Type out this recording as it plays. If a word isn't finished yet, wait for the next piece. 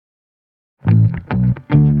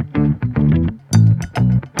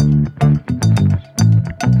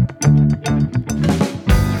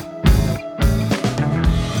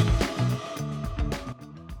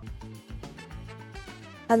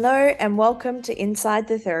Hello, and welcome to Inside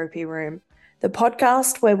the Therapy Room, the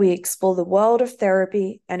podcast where we explore the world of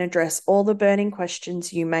therapy and address all the burning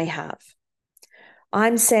questions you may have.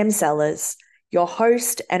 I'm Sam Sellers, your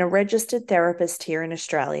host and a registered therapist here in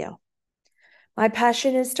Australia. My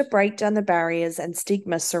passion is to break down the barriers and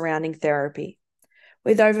stigma surrounding therapy.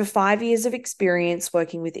 With over 5 years of experience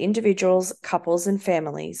working with individuals, couples, and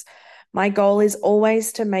families, my goal is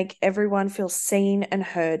always to make everyone feel seen and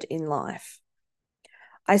heard in life.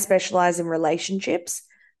 I specialize in relationships,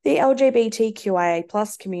 the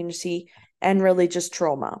LGBTQIA+ community, and religious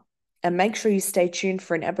trauma. And make sure you stay tuned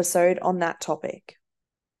for an episode on that topic.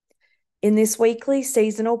 In this weekly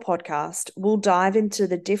seasonal podcast, we'll dive into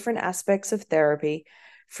the different aspects of therapy,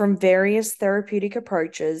 from various therapeutic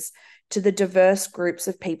approaches to the diverse groups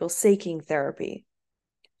of people seeking therapy.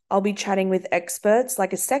 I'll be chatting with experts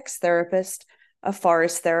like a sex therapist, a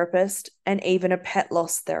forest therapist, and even a pet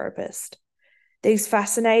loss therapist. These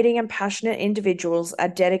fascinating and passionate individuals are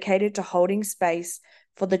dedicated to holding space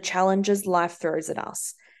for the challenges life throws at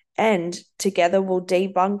us, and together we'll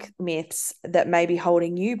debunk myths that may be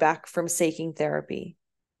holding you back from seeking therapy.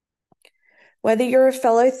 Whether you're a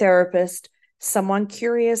fellow therapist, someone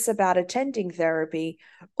curious about attending therapy,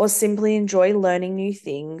 or simply enjoy learning new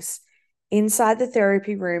things, Inside the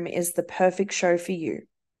Therapy Room is the perfect show for you.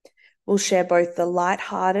 We'll share both the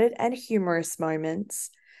light-hearted and humorous moments,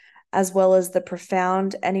 as well as the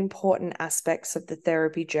profound and important aspects of the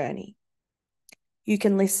therapy journey. You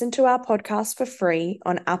can listen to our podcast for free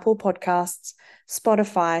on Apple Podcasts,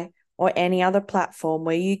 Spotify, or any other platform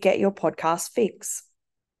where you get your podcast fix.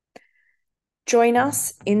 Join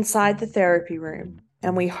us inside the therapy room,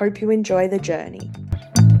 and we hope you enjoy the journey.